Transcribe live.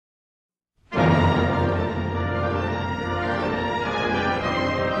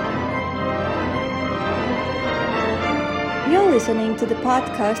listening to the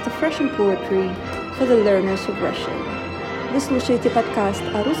podcast of Russian poetry for the learners of Russian. Вы слушаете подкаст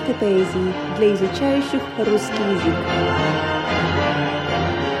о русской поэзии для изучающих русский язык.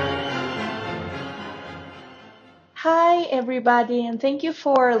 Hi, everybody, and thank you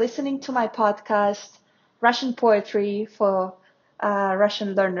for listening to my podcast, Russian Poetry for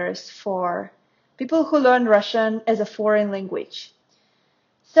Russian Learners, for people who learn Russian as a foreign language.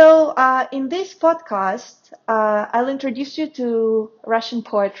 So in this podcast, I'll introduce you to Russian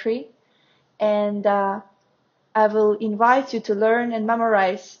poetry, and I will invite you to learn and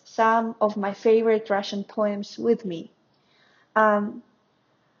memorize some of my favorite Russian poems with me.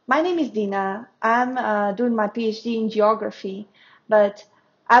 My name is Dina. I'm doing my PhD in geography, but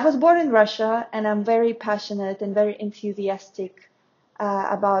I was born in Russia, and I'm very passionate and very enthusiastic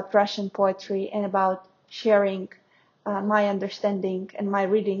about Russian poetry and about sharing my understanding and my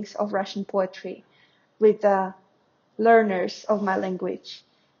readings of Russian poetry with learners of my language,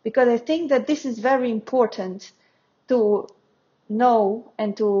 because I think that this is very important to know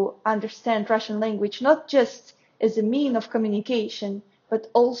and to understand Russian language, not just as a mean of communication,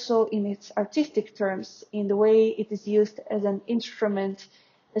 but also in its artistic terms, in the way it is used as an instrument,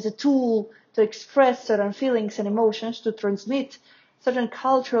 as a tool to express certain feelings and emotions, to transmit certain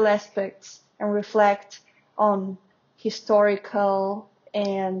cultural aspects and reflect on historical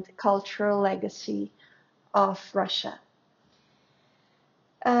and cultural legacy of Russia.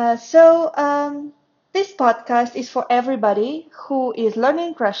 This podcast is for everybody who is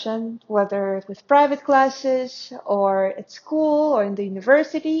learning Russian, whether with private classes or at school or in the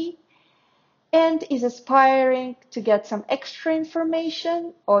university, and is aspiring to get some extra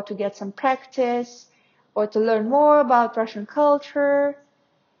information or to get some practice or to learn more about Russian culture,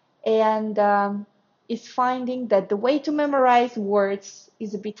 and is finding that the way to memorize words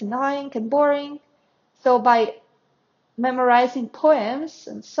is a bit annoying and boring. So by memorizing poems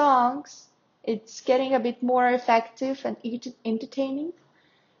and songs, it's getting a bit more effective and entertaining.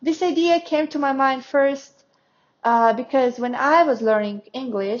 This idea came to my mind first because when I was learning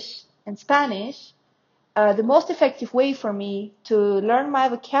English and Spanish, the most effective way for me to learn my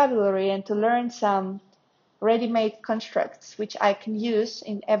vocabulary and to learn some ready-made constructs which I can use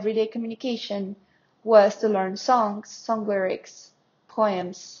in everyday communication was to learn songs, song lyrics,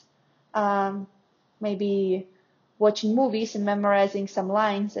 poems, maybe watching movies and memorizing some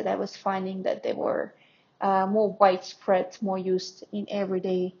lines that I was finding that they were more widespread, more used in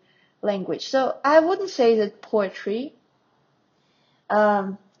everyday language. So I wouldn't say that poetry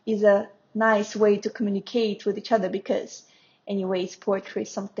is a nice way to communicate with each other, because anyways, poetry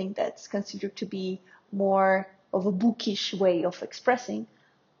is something that's considered to be more of a bookish way of expressing.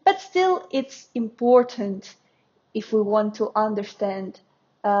 But still, it's important if we want to understand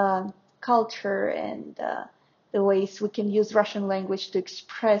culture and the ways we can use Russian language to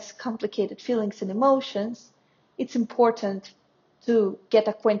express complicated feelings and emotions. It's important to get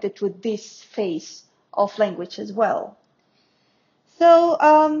acquainted with this phase of language as well. So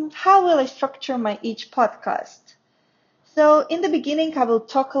how will I structure my each podcast? So in the beginning, I will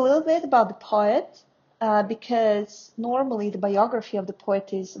talk a little bit about the poet, because normally the biography of the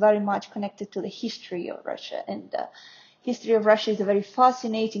poet is very much connected to the history of Russia, and the history of Russia is a very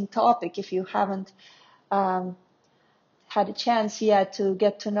fascinating topic. If you haven't had a chance yet to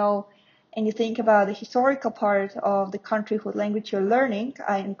get to know anything about the historical part of the country whose language you're learning,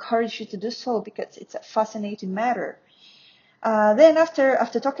 I encourage you to do so, because it's a fascinating matter. Then after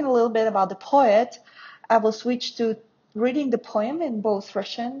talking a little bit about the poet, I will switch to reading the poem in both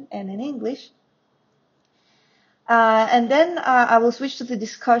Russian and in English. And then I will switch to the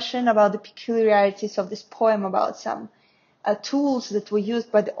discussion about the peculiarities of this poem, about some tools that were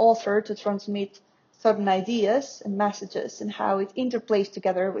used by the author to transmit certain ideas and messages, and how it interplays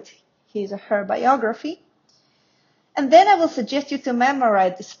together with his or her biography. And then I will suggest you to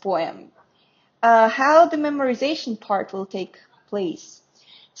memorize this poem, how the memorization part will take place.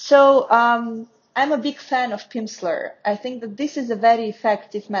 So I'm a big fan of Pimsleur. I think that this is a very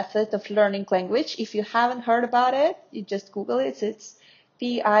effective method of learning language. If you haven't heard about it, you just Google it. It's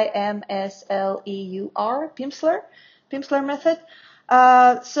Pimsleur, Pimsleur method.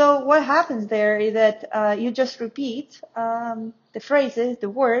 So what happens there is that you just repeat the phrases, the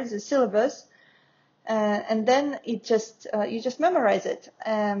words, the syllabus, and then you just memorize it.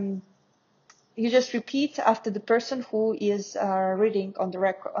 You just repeat after the person who is reading on the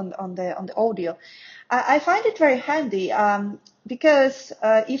record, on the audio. I find it very handy because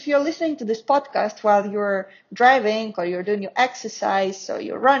if you're listening to this podcast while you're driving or you're doing your exercise or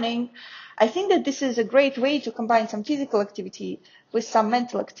you're running, I think that this is a great way to combine some physical activity with some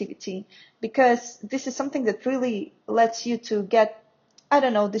mental activity, because this is something that really lets you to get, I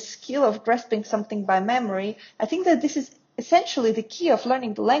don't know, the skill of grasping something by memory. I think that this is essentially the key of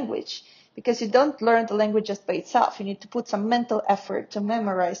learning the language, because you don't learn the language just by itself. You need to put some mental effort to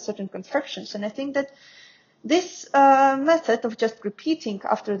memorize certain constructions. And I think that this method of just repeating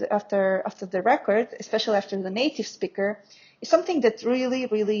after the record, especially after the native speaker, is something that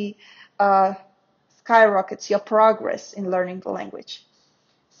really uh, skyrockets your progress in learning the language.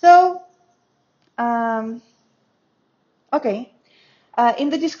 So, um, okay, in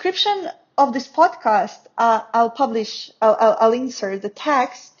the description of this podcast, I'll insert the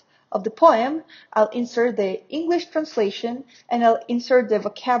text of the poem, I'll insert the English translation, and I'll insert the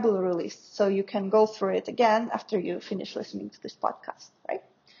vocabulary list so you can go through it again after you finish listening to this podcast, right?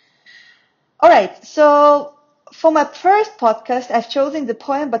 All right, so for my first podcast, I've chosen the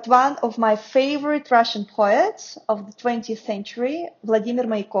poem by one of my favorite Russian poets of the 20th century, Vladimir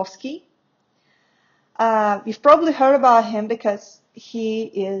Mayakovsky. You've probably heard about him because he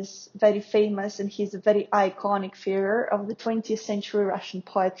is very famous and he's a very iconic figure of the 20th century Russian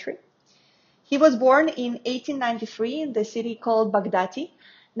poetry. He was born in 1893 in the city called Baghdati.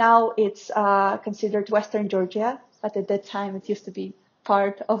 Now it's considered Western Georgia, but at that time it used to be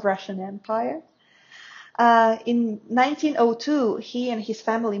part of Russian Empire. In 1902, he and his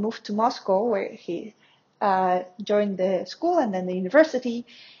family moved to Moscow, where he joined the school and then the university,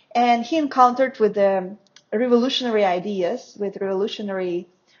 and he encountered with revolutionary ideas, with revolutionary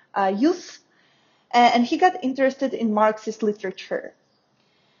youth, and he got interested in Marxist literature.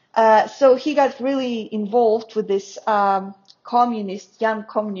 So he got really involved with this young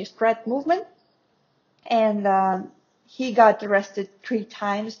communist red movement, and he got arrested 3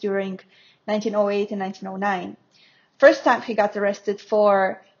 times during 1908 and 1909. First time he got arrested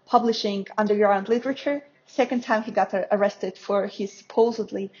for publishing underground literature. Second time he got arrested for his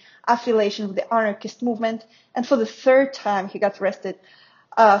supposedly affiliation with the anarchist movement. And for the third time he got arrested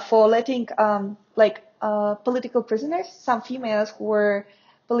for letting political prisoners, some females who were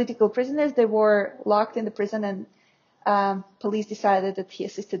political prisoners, they were locked in the prison, and police decided that he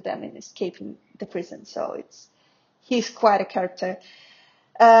assisted them in escaping the prison. So he's quite a character.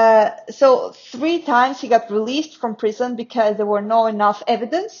 So 3 times he got released from prison because there were no enough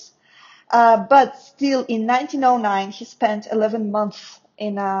evidence. But still in 1909, he spent 11 months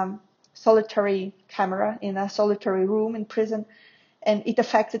in a solitary camera, in a solitary room in prison, and it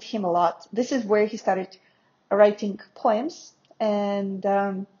affected him a lot. This is where he started writing poems. And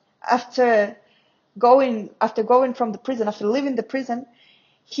after going from the prison, after leaving the prison,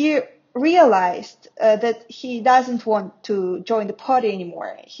 he realized that he doesn't want to join the party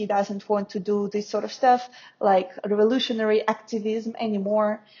anymore. He doesn't want to do this sort of stuff like revolutionary activism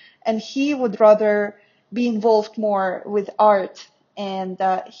anymore. And he would rather be involved more with art. And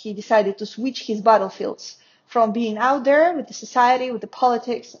he decided to switch his battlefields from being out there with the society, with the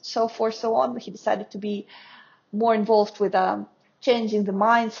politics, and so forth, so on. He decided to be more involved with changing the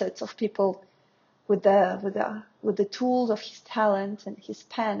mindsets of people with the tools of his talent and his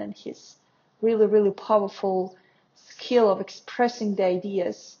pen and his really powerful skill of expressing the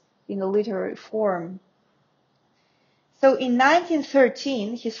ideas in a literary form. So in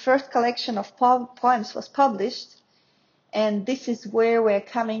 1913, his first collection of poems was published, and this is where we're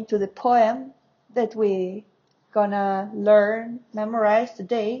coming to the poem that we're gonna memorize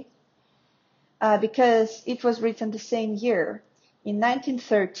today, because it was written the same year. In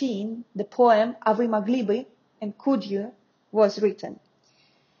 1913, the poem "А вы могли бы" and "Could you" was written.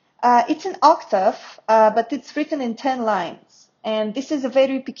 It's an octave, but it's written in 10 lines. And this is a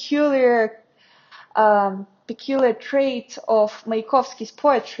very peculiar trait of Mayakovsky's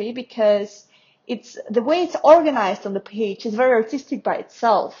poetry, because the way it's organized on the page is very artistic by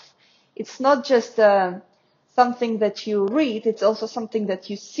itself. It's not just something that you read, it's also something that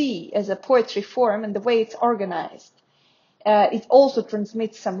you see as a poetry form, and the way it's organized. It also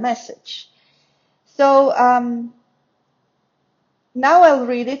transmits some message. So now I'll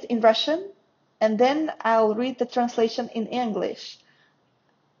read it in Russian, and then I'll read the translation in English.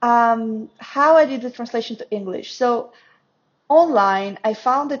 How I did the translation to English. So online, I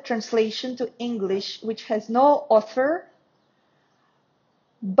found a translation to English which has no author,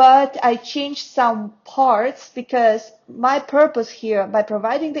 but I changed some parts because my purpose here, by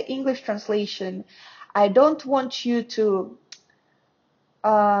providing the English translation, I don't want you to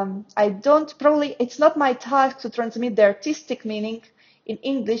it's not my task to transmit the artistic meaning in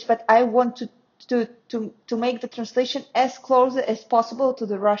English, but I want to make the translation as close as possible to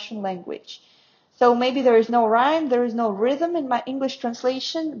the Russian language. So maybe there is no rhyme, there is no rhythm in my English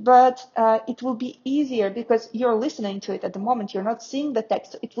translation, but it will be easier because you're listening to it at the moment. You're not seeing the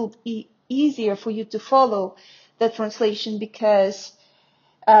text. So it will be easier for you to follow the translation because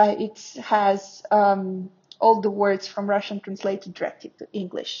it has all the words from Russian translated directly to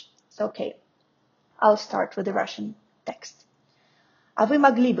English. So, okay, I'll start with the Russian text. А вы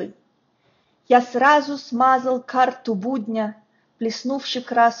могли бы. Я сразу смазал карту будня, плеснувши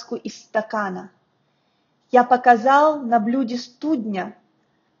краску из стакана. Я показал на блюде студня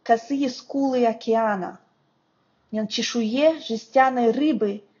косые скулы океана. На чешуе жестяной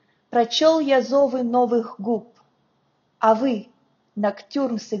рыбы прочел я зовы новых губ. А вы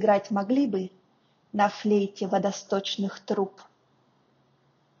ноктюрн сыграть могли бы на флейте водосточных труб?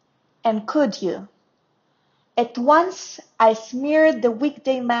 And could you? At once I smeared the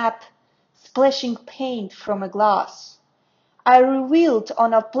weekday map, splashing paint from a glass. I revealed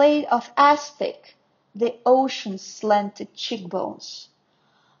on a plate of aspic the ocean's slanted cheekbones.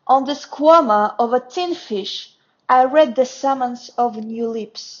 On the squama of a tin fish, I read the summons of new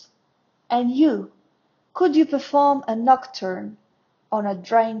lips. And you, could you perform a nocturne on a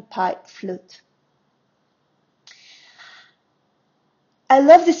drainpipe flute? I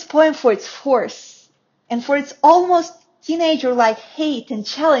love this poem for its force and for its almost teenager-like hate and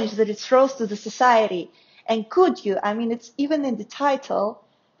challenge that it throws to the society. And could you, I mean, it's even in the title,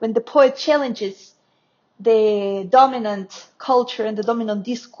 when the poet challenges the dominant culture and the dominant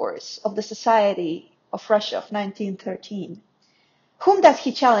discourse of the society of Russia of 1913. Whom does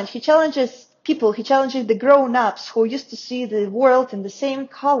he challenge? He challenges people, he challenges the grown-ups who used to see the world in the same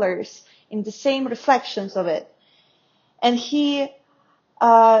colors, in the same reflections of it. And he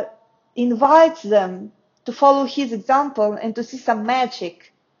invites them to follow his example and to see some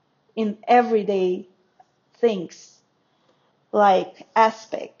magic in everyday things like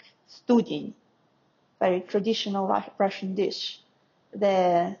aspic, studень, very traditional Russian dish,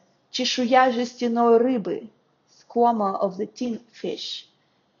 the чешуя жестяной рыбы, squama of the tin fish,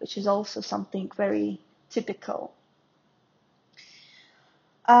 which is also something very typical.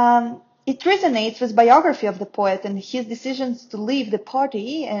 It resonates with biography of the poet and his decisions to leave the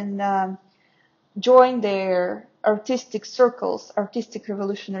party and join their artistic circles, artistic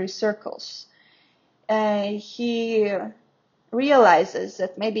revolutionary circles. He realizes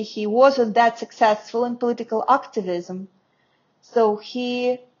that maybe he wasn't that successful in political activism, so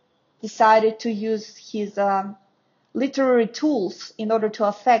he decided to use his literary tools in order to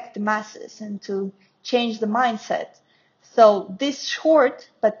affect the masses and to change the mindset. So this short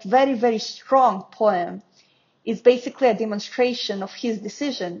but very, very strong poem is basically a demonstration of his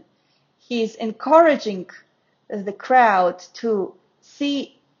decision. He is encouraging the crowd to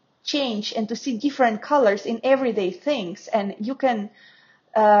see change and to see different colors in everyday things. And you can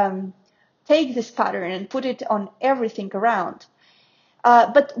take this pattern and put it on everything around.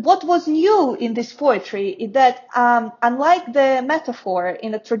 But what was new in this poetry is that unlike the metaphor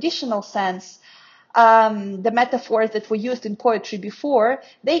in a traditional sense, the metaphors that were used in poetry before,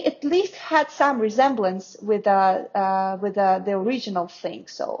 they at least had some resemblance with the original thing.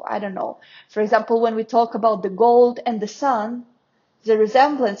 So I don't know. For example, when we talk about the gold and the sun, the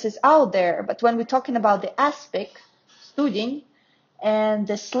resemblance is out there. But when we're talking about the aspic, studень, and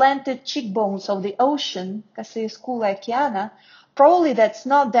the slanted cheekbones of the ocean, косые скулы океана, probably that's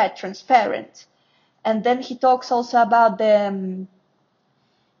not that transparent. And then he talks also about the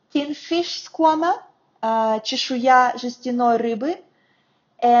tin fish squama, чешуя жестяной рыбы,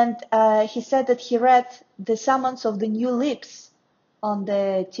 and he said that he read the summons of the new lips on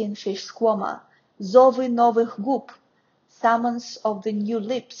the tin fish squama, зовы новых губ, summons of the new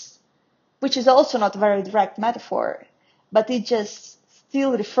lips, which is also not a very direct metaphor, but it just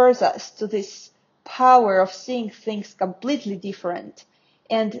still refers us to this power of seeing things completely different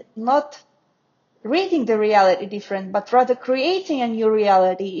and not reading the reality different, but rather creating a new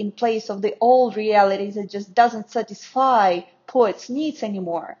reality in place of the old reality that just doesn't satisfy poets' needs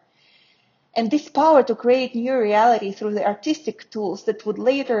anymore. And this power to create new reality through the artistic tools that would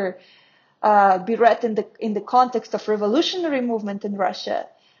later be read in the context of revolutionary movement in Russia,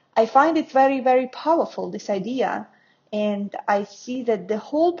 I find it very, very powerful, this idea. And I see that the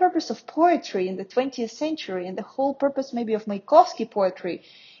whole purpose of poetry in the 20th century and the whole purpose maybe of Mayakovsky poetry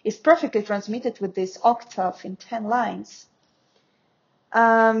is perfectly transmitted with this octave in 10 lines.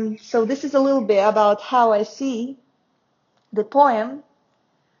 So this is a little bit about how I see the poem.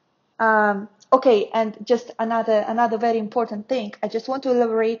 Okay, and just another very important thing. I just want to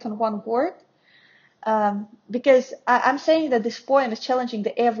elaborate on one word, because I'm saying that this poem is challenging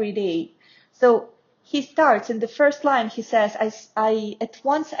the everyday. So He starts in the first line, he says, at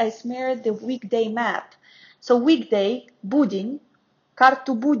once I smeared the weekday map. So weekday, будень,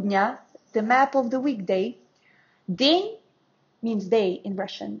 карту будня, the map of the weekday. День means day in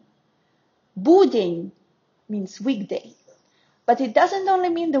Russian. Будень means weekday. But it doesn't only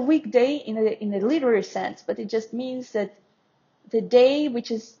mean the weekday in a literary sense, but it just means that the day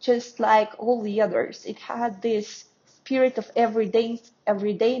which is just like all the others. It had this spirit of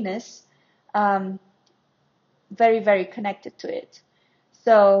everydayness, very, very connected to it.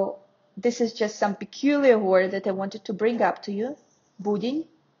 So this is just some peculiar word that I wanted to bring up to you. Будень,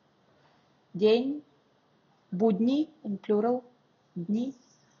 день, будни in plural, дни,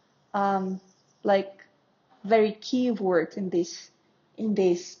 like very key words in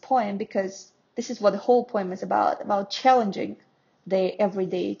this poem, because this is what the whole poem is about challenging the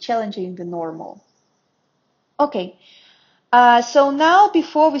everyday, challenging the normal. Okay, so now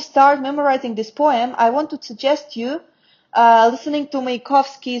before we start memorizing this poem, I want to suggest you listening to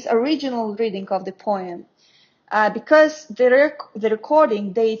Mayakovsky's original reading of the poem. Because the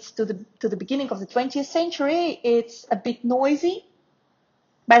recording dates to the beginning of the 20th century, it's a bit noisy,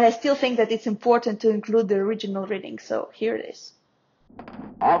 but I still think that it's important to include the original reading. So here it is.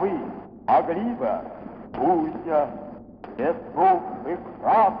 А вы, Агриппа, Пуся, песок и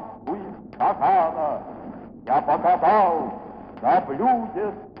краску из стакана я показал на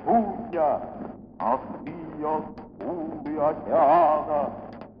блюде студня, морские скулы океана,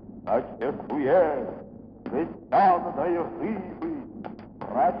 на чешуе жестяной рыбы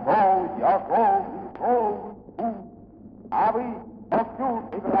прочел я голый путь. А вы вовсю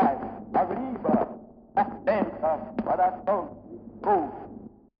играть, Агриппа, Настенька, подостойный труд.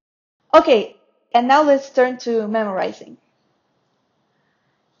 Okay, and now let's turn to memorizing.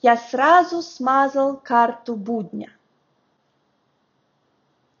 Я сразу смазал карту будня.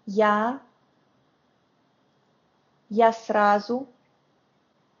 Я сразу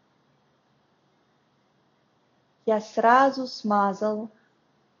смазал.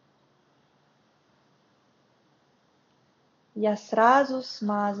 Я сразу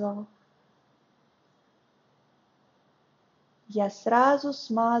смазал. Я сразу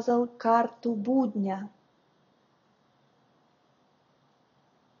смазал карту будня.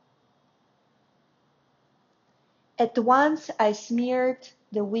 At once I smeared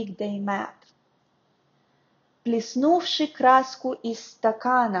the weekday map. Плеснувши краску из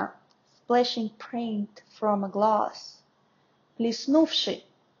стакана, splashing paint from a glass. Плеснувши.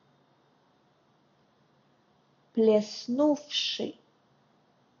 Плеснувши.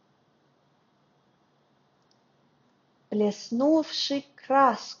 Плеснувши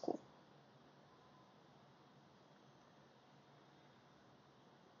краску.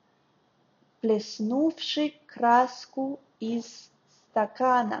 Плеснувши краску из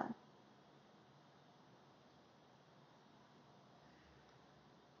стакана.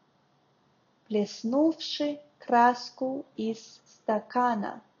 Плеснувши краску из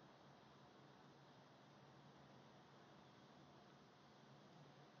стакана.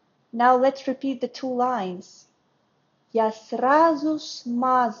 Now let's repeat the two lines. Я сразу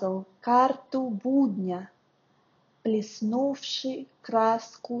смазал карту будня, плеснувши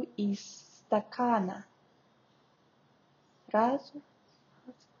краску из стакана. Сразу.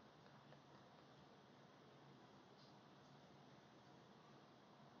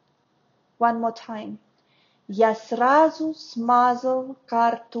 One more time. Я сразу смазал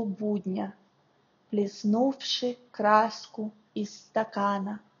карту будня, плеснувши краску из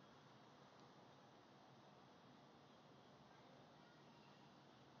стакана.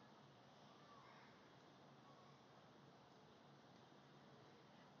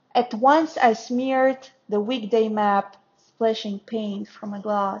 At once I smeared the weekday map, splashing paint from a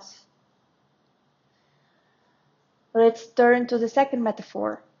glass. Let's turn to the second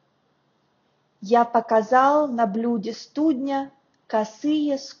metaphor. Я показал на блюде студня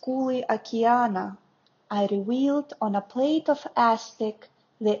косые скулы океана. I revealed on a plate of Aztec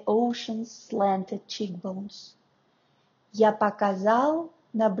the ocean's slanted cheekbones. Я показал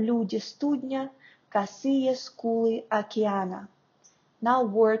на блюде студня косые скулы океана. Now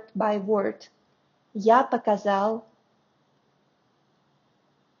word by word. Я показал.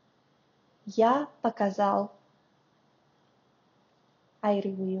 Я показал. I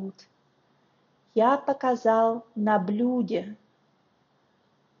revealed. Я показал на блюде.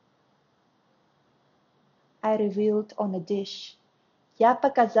 I revealed on a dish. Я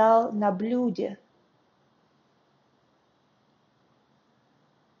показал на блюде.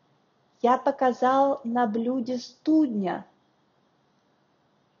 Я показал на блюде студня.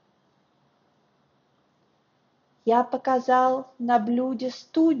 Я показал на блюде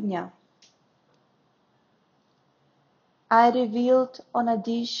студня. I revealed on a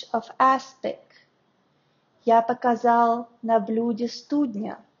dish of aspic. Я показал на блюде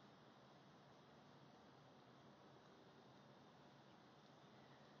студня.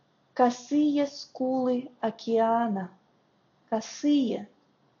 Косые скулы океана. Косые.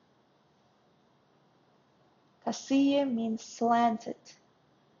 Косые means slanted.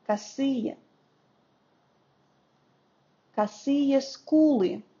 Косые. Косые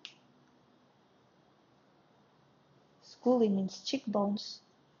скулы. Скулы means cheekbones.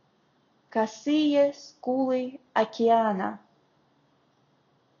 Косые скулы океана.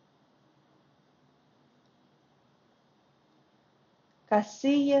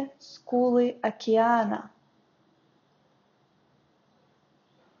 Косые скулы океана.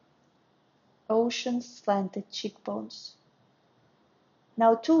 Ocean slanted cheekbones.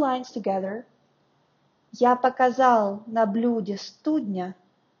 Now 2 lines together. Я показал на блюде студня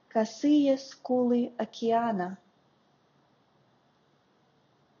косые скулы океана.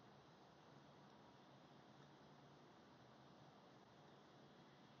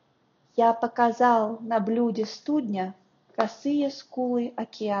 Я показал на блюде студня косые скулы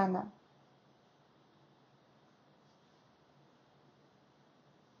океана.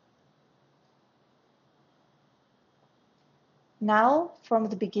 Now, from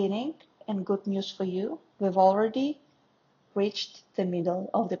the beginning, and good news for you, we've already reached the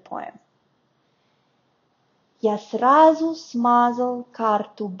middle of the poem. Я сразу смазал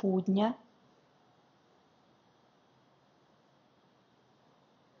карту будня,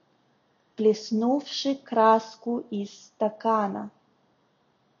 плеснувши краску из стакана.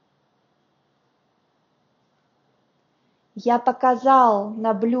 Я показал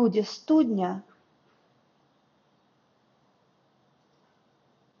на блюде студня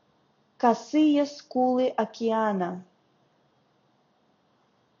косые скулы океана.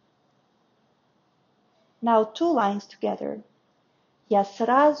 Now 2 lines together. Я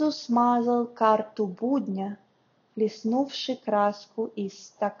сразу смазал карту будня, плеснувши краску из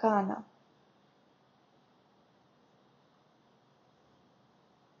стакана.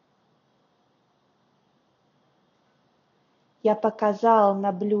 Я показал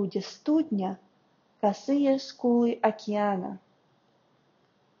на блюде студня косые скулы океана.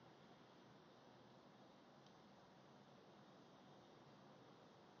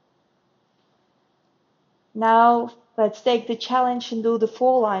 Now let's take the challenge and do the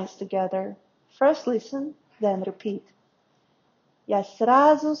 4 lines together. First listen, then repeat. Я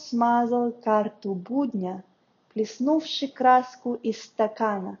сразу смазал карту будня, плеснувши краску из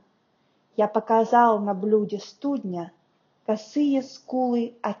стакана. Я показал на блюде студня косые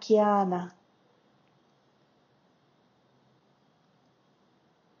скулы океана.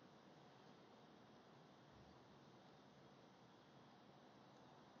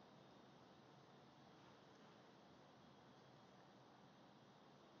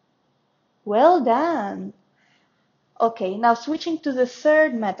 Well done! Okay, now switching to the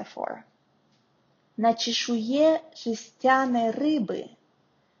third metaphor. На чешуе жестяной рыбы.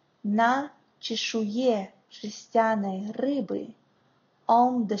 На чешуе жестяной рыбы.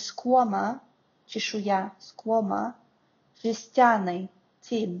 On the squama, чешуя, squama, жестяной,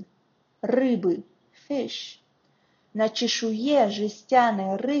 tin, рыбы, fish. На чешуе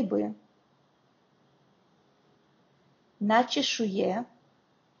жестяной рыбы. На чешуе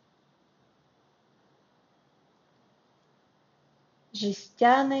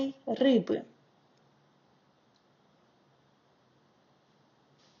жестяной рыбы.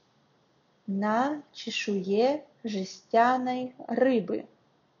 На чешуе жестяной рыбы.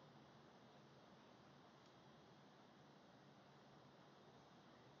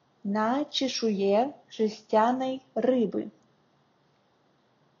 На чешуе жестяной рыбы.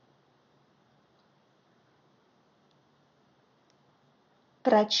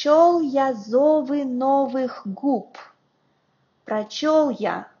 Прочел я зовы новых губ. Прочел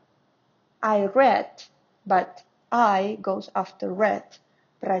я. I read, but I goes after read.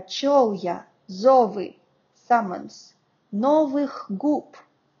 Прочел я зовы, summons, новых губ,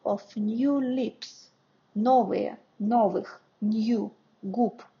 of new lips. Новые, новых, new,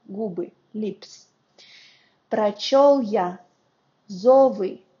 губ, губы, lips. Прочел я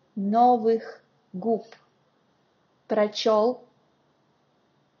зовы новых губ. Прочел.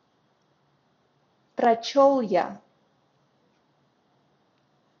 Прочел я.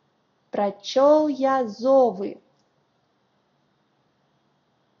 Прочел я зовы.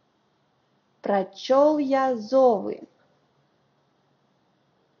 Прочел я зовы.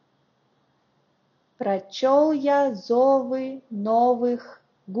 Прочел я зовы новых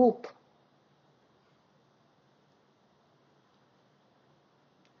губ.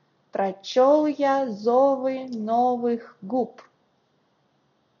 Прочел я зовы новых губ.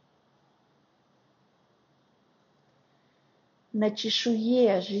 На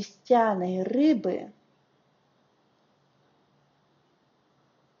чешуе жестяной рыбы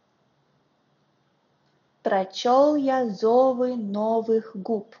прочел я зовы новых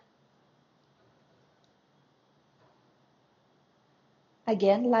губ.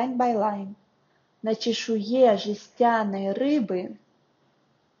 Again, line by line. На чешуе жестяной рыбы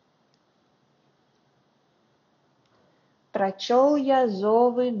прочел я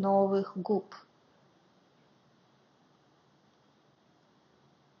зовы новых губ.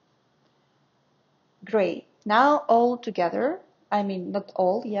 Great. Now all together. I mean, not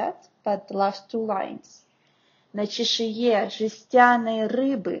all yet, but the last two lines. На чешуе жестяной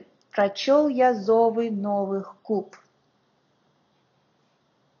рыбы прочел я зовы новых губ.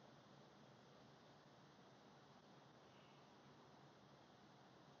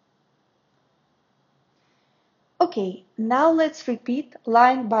 Okay, now let's repeat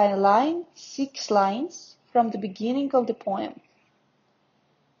line by line 6 lines from the beginning of the poem.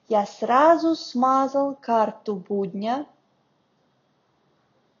 Я сразу смазал карту будня,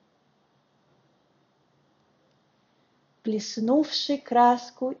 плеснувши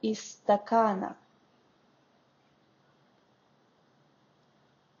краску из стакана.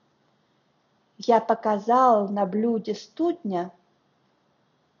 Я показал на блюде студня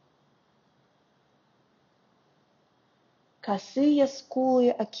косые скулы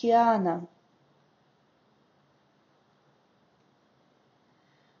океана.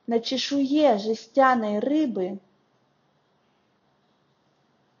 На чешуе жестяной рыбы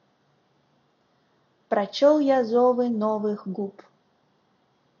прочел я зовы новых губ.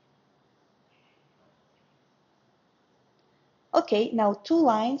 Okay, now two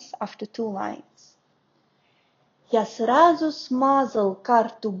lines after two lines. Я сразу смазал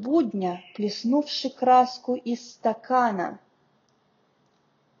карту будня, плеснувши краску из стакана.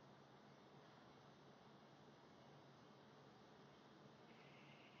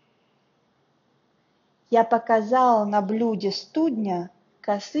 Я показал на блюде студня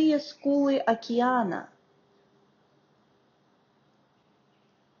косые скулы океана.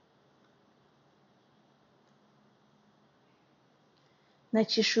 На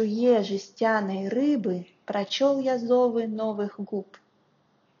чешуе жестяной рыбы прочел я зовы новых губ.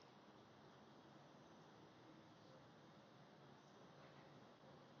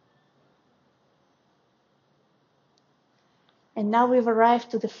 And now we've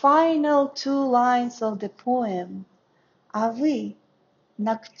arrived to the final two lines of the poem. А вы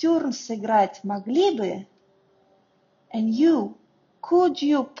ноктюрн сыграть могли бы? And you, could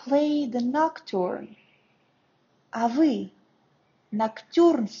you play the nocturne? А вы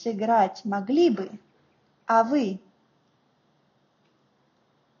ноктюрн сыграть могли бы? А вы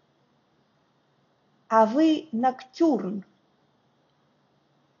ноктюрн.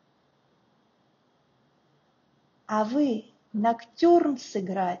 А вы ноктюрн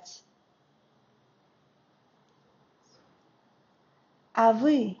сыграть. А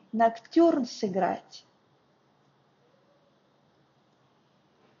вы ноктюрн сыграть.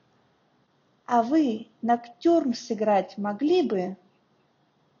 А вы ноктюрн сыграть могли бы?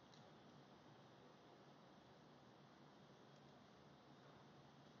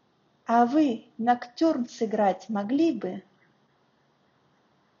 А вы ноктюрн сыграть могли бы?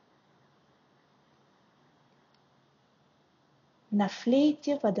 На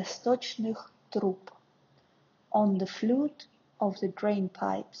флейте водосточных труб. On the flute of the drain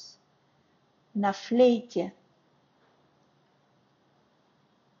pipes. На флейте.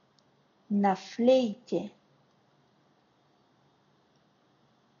 На флейте.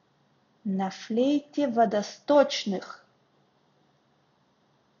 На флейте водосточных.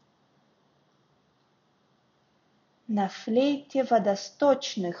 На флейте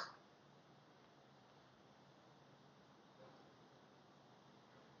водосточных.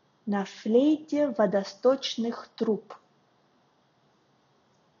 На флейте водосточных труб.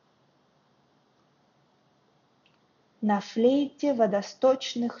 На флейте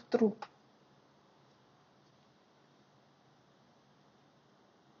водосточных труб.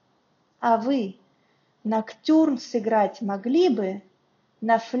 А вы ноктюрн сыграть могли бы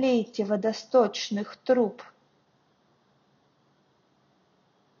на флейте водосточных труб?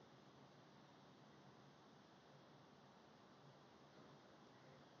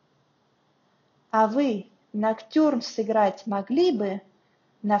 А вы ноктюрн сыграть могли бы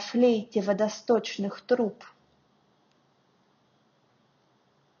на флейте водосточных труб?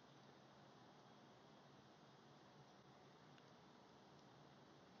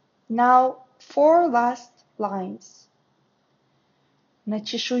 Now, four last lines. На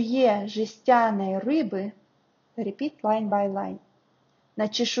чешуе жестяной рыбы, repeat line by line. На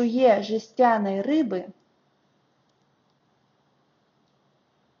чешуе жестяной рыбы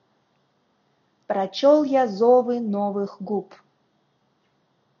прочел я зовы новых губ.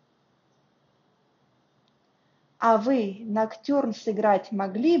 А вы ноктюрн сыграть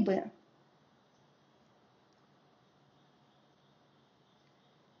могли бы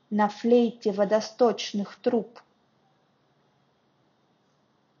на флейте водосточных труб?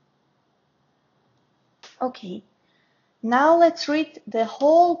 Okay, now let's read the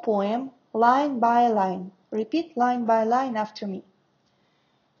whole poem line by line. Repeat line by line after me.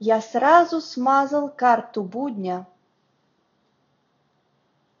 Я сразу смазал карту будня,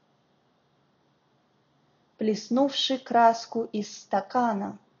 плеснувши краску из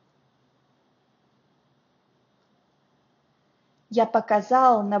стакана. Я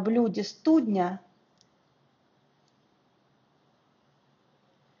показал на блюде студня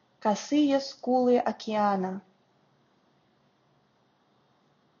косые скулы океана.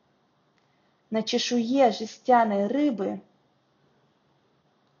 На чешуе жестяной рыбы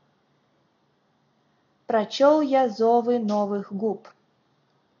прочел я зовы новых губ.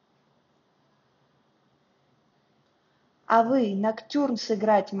 А вы ноктюрн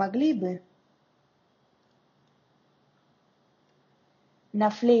сыграть могли бы на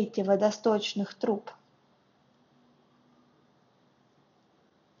флейте водосточных труб?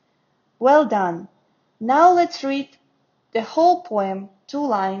 Well done. Now let's read the whole poem 2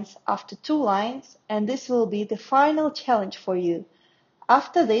 lines after 2 lines, and this will be the final challenge for you.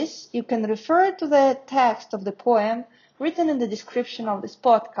 After this, you can refer to the text of the poem written in the description of this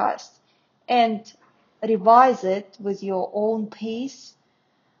podcast and revise it with your own pace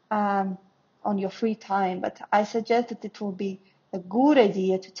on your free time. But I suggest that it will be a good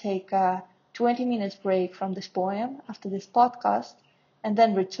idea to take a 20 minutes break from this poem after this podcast and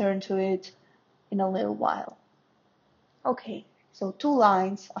then return to it in a little while. Okay, so 2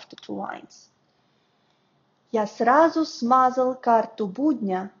 lines after 2 lines. Я сразу смазал карту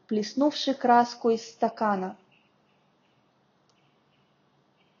будня, плеснувши краску из стакана.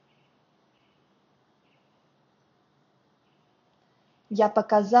 Я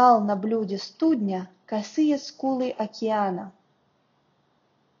показал на блюде студня косые скулы океана.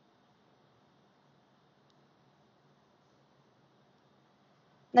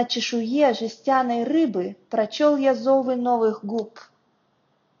 На чешуе жестяной рыбы прочел я зовы новых губ.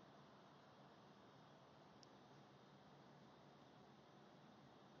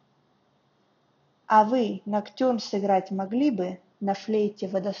 А вы ноктюрн сыграть могли бы на флейте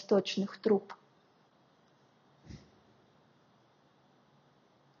водосточных труб?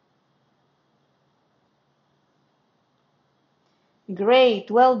 Great,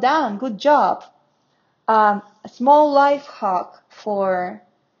 well done, good job. A small life hack for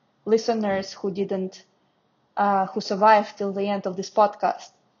listeners who survived till the end of this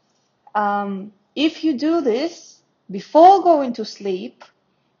podcast. If you do this before going to sleep,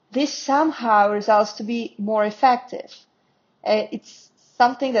 this somehow results to be more effective. It's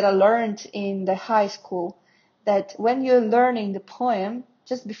something that I learned in the high school, that when you're learning the poem,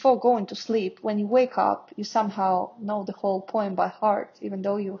 just before going to sleep, when you wake up, you somehow know the whole poem by heart, even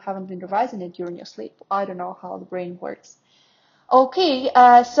though you haven't been revising it during your sleep. I don't know how the brain works. Okay,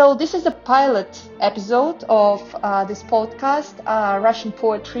 so this is a pilot episode of this podcast, Russian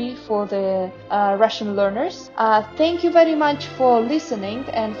Poetry for the Russian learners. Thank you very much for listening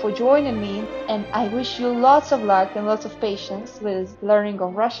and for joining me, and I wish you lots of luck and lots of patience with learning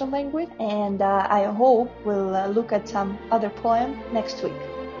of Russian language, and I hope we'll look at some other poem next week.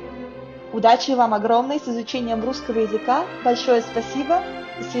 Удачи вам огромной с изучением русского языка. Большое спасибо.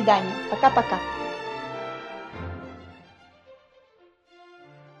 До свидания. Пока-пока.